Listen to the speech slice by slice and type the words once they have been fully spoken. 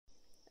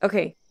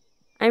Okay,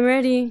 I'm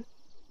ready.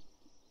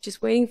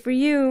 Just waiting for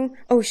you.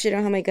 Oh shit, I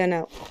don't have my gun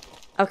out.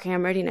 Okay,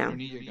 I'm ready now. You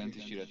need your gun to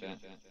shoot at that.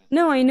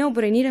 No, I know,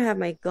 but I need to have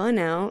my gun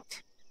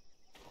out.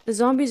 The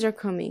zombies are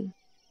coming.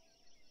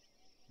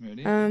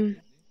 Ready?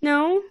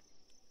 No.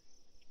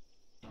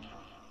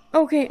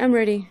 Okay, I'm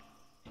ready.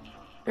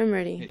 I'm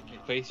ready. Hey,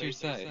 face your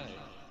side.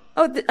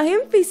 Oh, I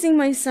am facing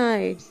my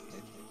side.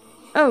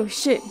 Oh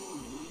shit.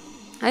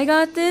 I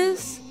got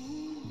this.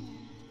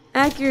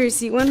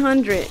 Accuracy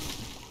 100.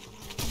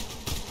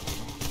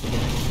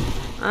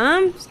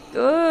 I'm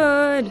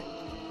good.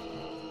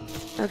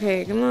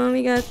 Okay, come on,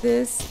 we got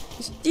this.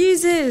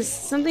 Jesus,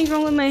 something's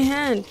wrong with my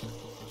hand.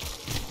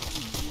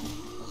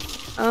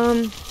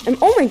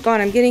 Oh my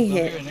god, I'm getting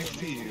hit. Right next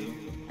to you.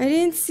 I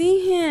didn't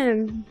see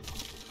him.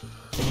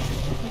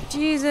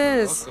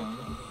 Jesus.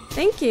 Welcome.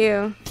 Thank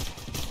you.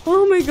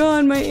 Oh my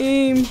god, my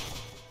aim.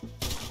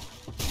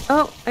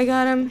 Oh, I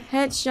got him.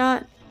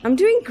 Headshot. I'm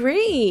doing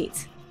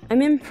great.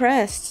 I'm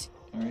impressed.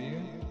 Are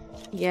you?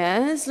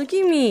 Yes, look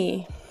at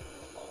me.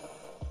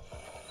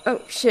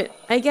 Oh shit,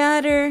 I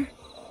got her.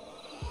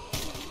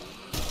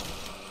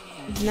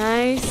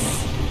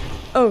 Nice.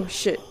 Oh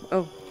shit.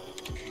 Oh.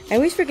 I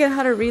always forget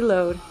how to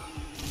reload.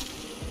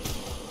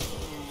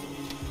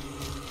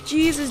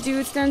 Jesus,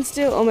 dude, stand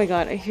still. Oh my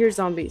god, I hear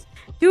zombies.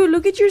 Dude,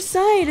 look at your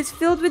side. It's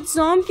filled with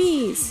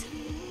zombies.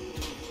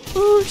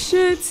 Oh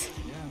shit.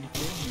 Yeah, I'm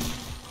kidding you.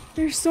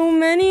 There's so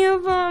many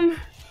of them.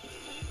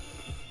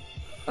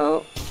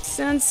 Oh,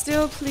 stand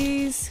still,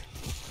 please.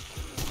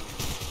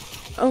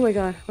 Oh my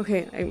god.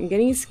 Okay, I'm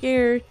getting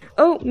scared.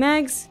 Oh,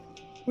 Mags.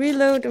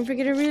 Reload. Don't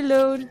forget to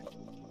reload.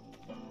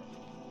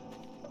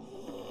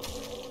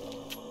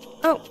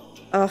 Oh.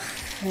 Ugh.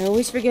 I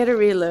always forget to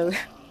reload.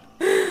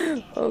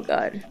 Oh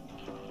god.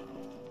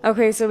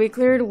 Okay, so we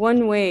cleared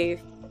one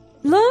wave.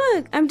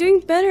 Look! I'm doing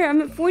better.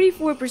 I'm at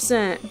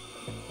 44%.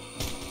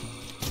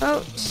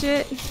 Oh,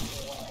 shit.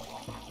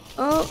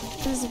 Oh,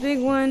 there's a big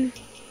one.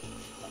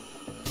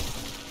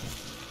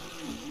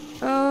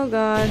 Oh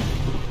god.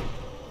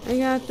 I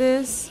got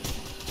this.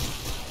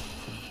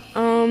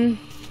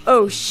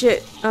 Oh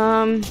shit.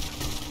 Uh-oh.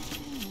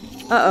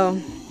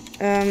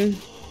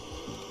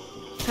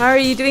 How are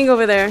you doing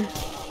over there?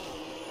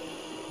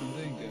 I'm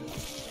doing good.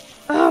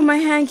 Oh, my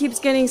hand keeps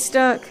getting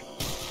stuck.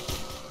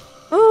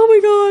 Oh my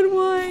god,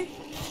 why?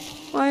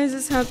 Why is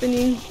this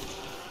happening?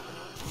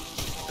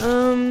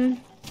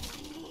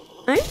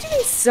 I'm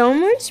doing so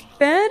much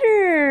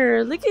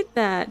better. Look at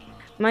that.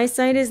 My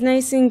side is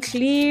nice and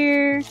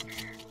clear.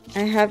 I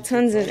have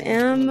tons of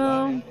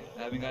ammo.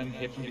 I haven't gotten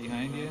hit from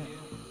behind yet.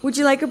 Would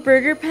you like a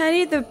burger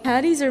patty? The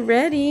patties are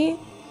ready.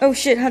 Oh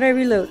shit, how do I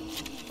reload?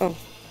 Oh.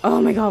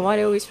 Oh my god, why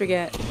do I always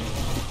forget?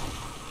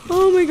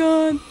 Oh my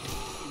god.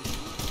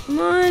 Come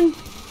on.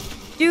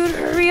 Dude,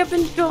 hurry up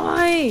and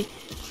die.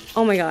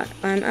 Oh my god,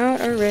 I'm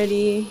out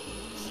already.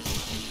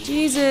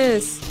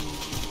 Jesus.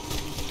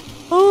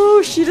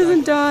 Oh, she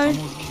doesn't die.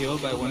 Almost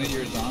killed by one of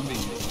your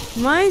zombies.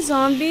 My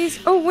zombies?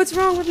 Oh, what's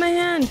wrong with my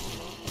hand?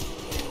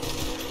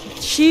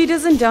 She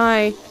doesn't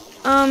die.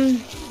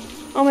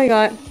 Oh my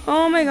god.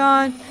 Oh my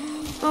god.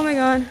 Oh my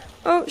god.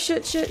 Oh,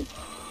 shit, shit.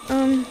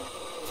 Oh my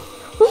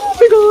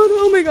god.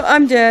 Oh my god.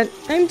 I'm dead.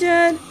 I'm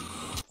dead.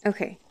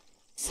 Okay.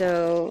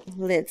 So,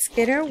 let's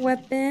get our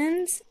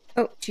weapons.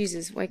 Oh,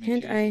 Jesus. Why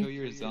can't I? Kill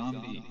your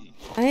zombie.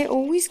 I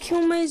always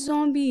kill my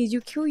zombies. You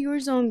kill your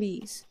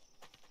zombies.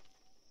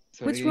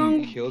 So What's you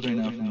wrong? Killed her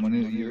now from one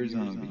of your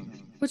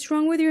zombies. What's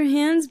wrong with your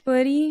hands,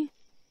 buddy?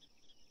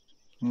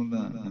 Hold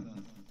on.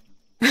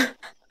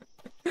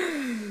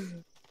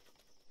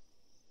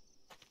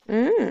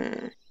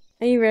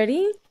 Are you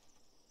ready?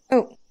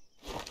 Oh,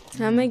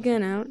 have my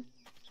gun out.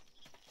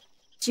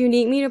 Do you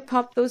need me to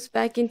pop those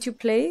back into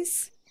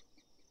place?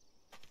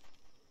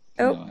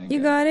 Oh, No, I you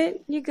got got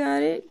it. You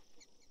got it.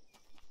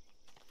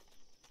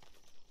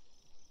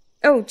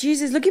 Oh,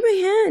 Jesus, look at my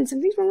hand.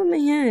 Something's wrong with my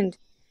hand.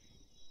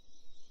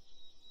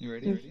 You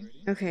ready?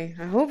 Okay,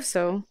 I hope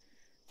so.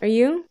 Are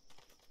you?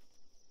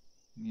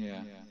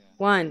 Yeah.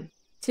 1,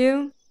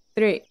 2,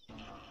 3.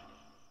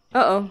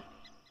 Uh-oh.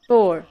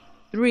 4,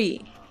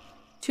 3,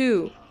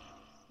 2,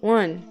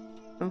 1.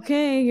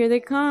 Okay, here they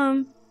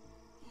come.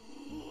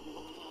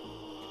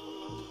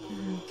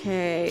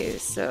 Okay,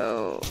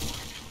 so...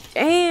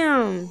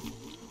 Damn!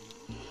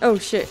 Oh,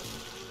 shit.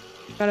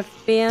 Got a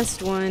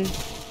fast one.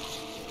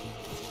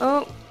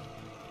 Oh.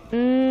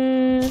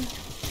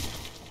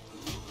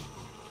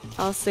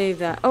 I'll save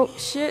that. Oh,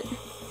 shit.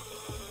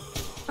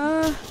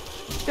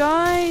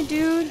 Die,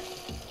 dude.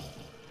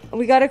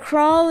 We got a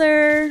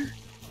crawler.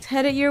 It's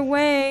headed your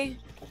way.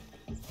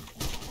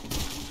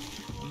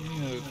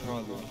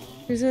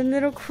 There's a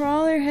little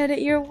crawler headed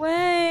your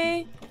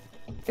way.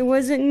 It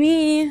wasn't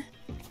me.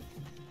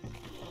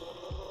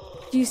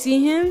 Do you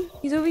see him?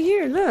 He's over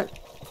here. Look.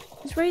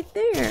 He's right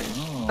there.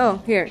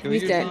 Oh, here.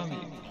 He's dead.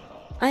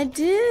 I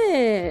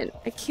did.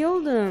 I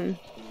killed him.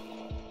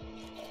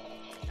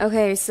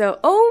 Okay, so...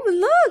 Oh,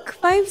 look!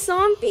 5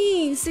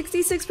 zombies!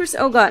 66%.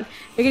 Oh, God.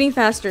 They're getting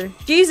faster.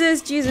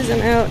 Jesus, Jesus,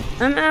 I'm out.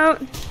 I'm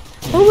out.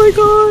 Oh, my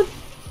God.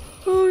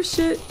 Oh,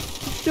 shit.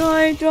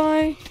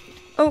 Die.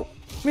 Oh,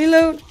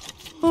 reload.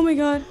 Oh my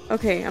god.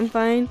 Okay, I'm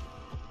fine.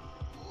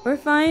 We're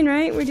fine,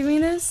 right? We're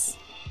doing this?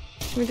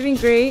 We're doing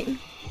great.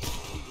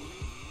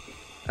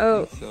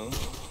 Oh. So?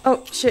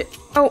 Oh, shit.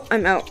 Oh,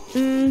 I'm out.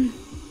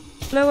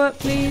 Blow up,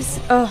 please.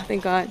 Oh,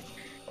 thank god.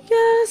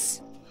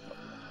 Yes!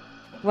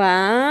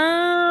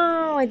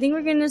 Wow! I think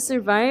we're gonna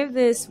survive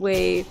this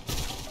wave.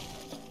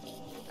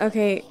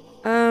 Okay,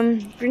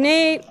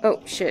 grenade. Oh,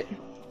 shit.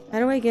 How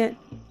do I get...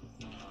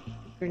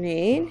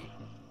 Grenade?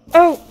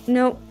 Oh,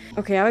 no.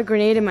 Okay, I have a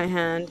grenade in my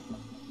hand.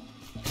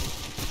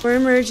 For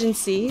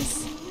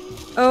emergencies.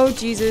 Oh,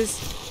 Jesus.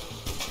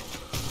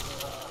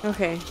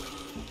 Okay.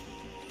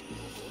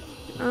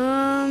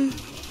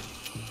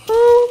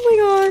 Oh my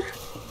god.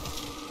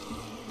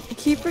 I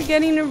keep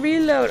forgetting to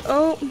reload.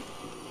 Oh.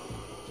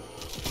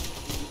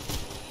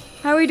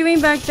 How are we doing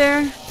back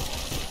there?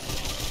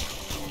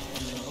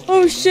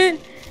 Oh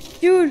shit.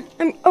 Dude,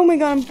 oh my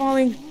god, I'm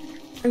falling.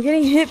 I'm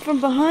getting hit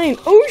from behind.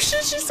 Oh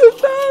shit, she's so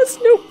fast.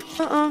 Nope.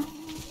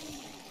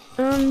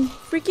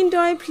 Freaking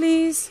die,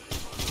 please.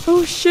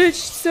 Oh shit,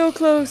 she's so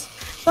close.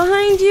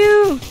 Behind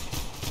you.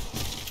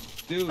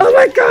 Dude, oh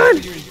my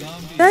god.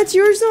 That's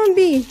your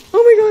zombie.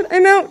 Oh my god,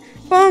 I'm out.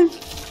 Bomb.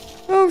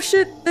 Oh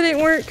shit, that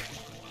didn't work.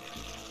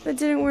 That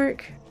didn't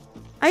work.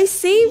 I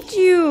saved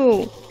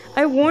you.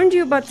 I warned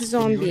you about the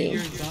zombie.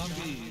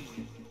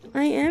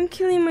 I am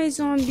killing my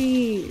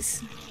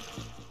zombies.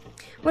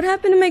 What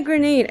happened to my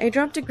grenade? I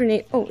dropped a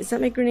grenade. Oh, is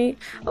that my grenade?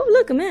 Oh,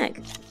 look, a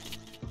mag.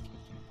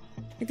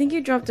 I think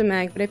you dropped a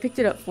mag, but I picked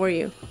it up for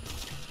you.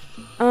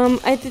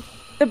 The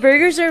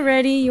burgers are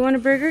ready. You want a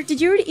burger? Did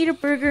you already eat a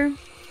burger?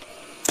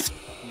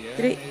 Yeah,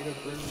 Did I ate a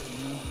burger.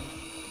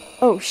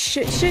 Oh,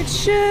 shit.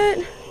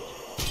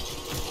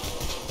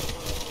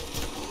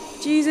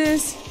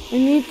 Jesus, I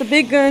need the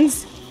big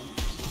guns.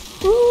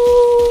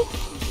 Ooh.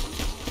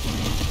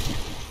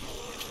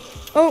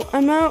 Oh,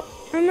 I'm out.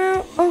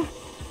 Oh,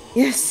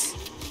 yes.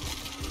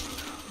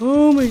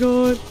 Oh my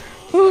god.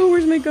 Oh,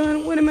 where's my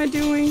gun? What am I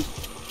doing?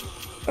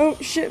 Oh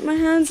shit, my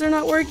hands are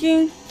not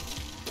working.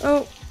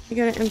 Oh, I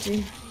got it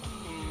empty.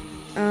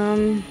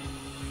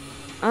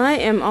 I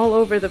am all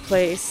over the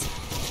place.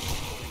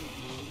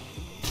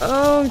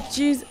 Oh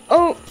jeez.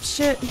 Oh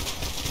shit.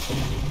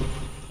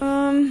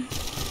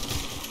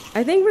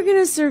 I think we're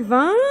gonna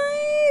survive.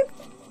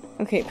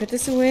 Okay, put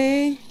this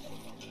away.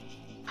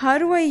 How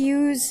do I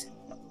use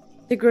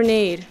the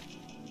grenade?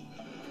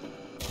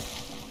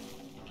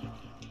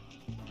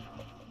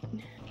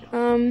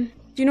 Do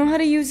you know how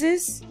to use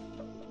this?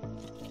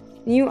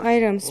 New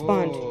item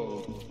spawned.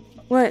 Whoa.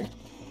 What?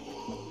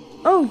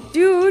 Oh,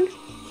 dude.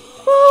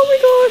 Oh my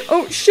god.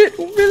 Oh shit,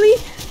 really?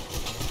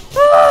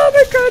 Oh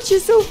my god,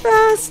 she's so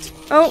fast.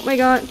 Oh my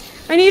god.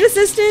 I need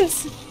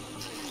assistance.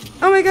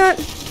 Oh my god.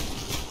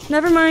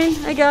 Never mind,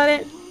 I got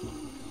it.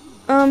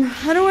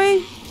 How do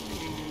I?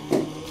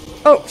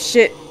 Oh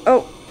shit.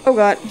 Oh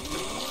god.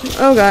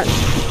 Oh god.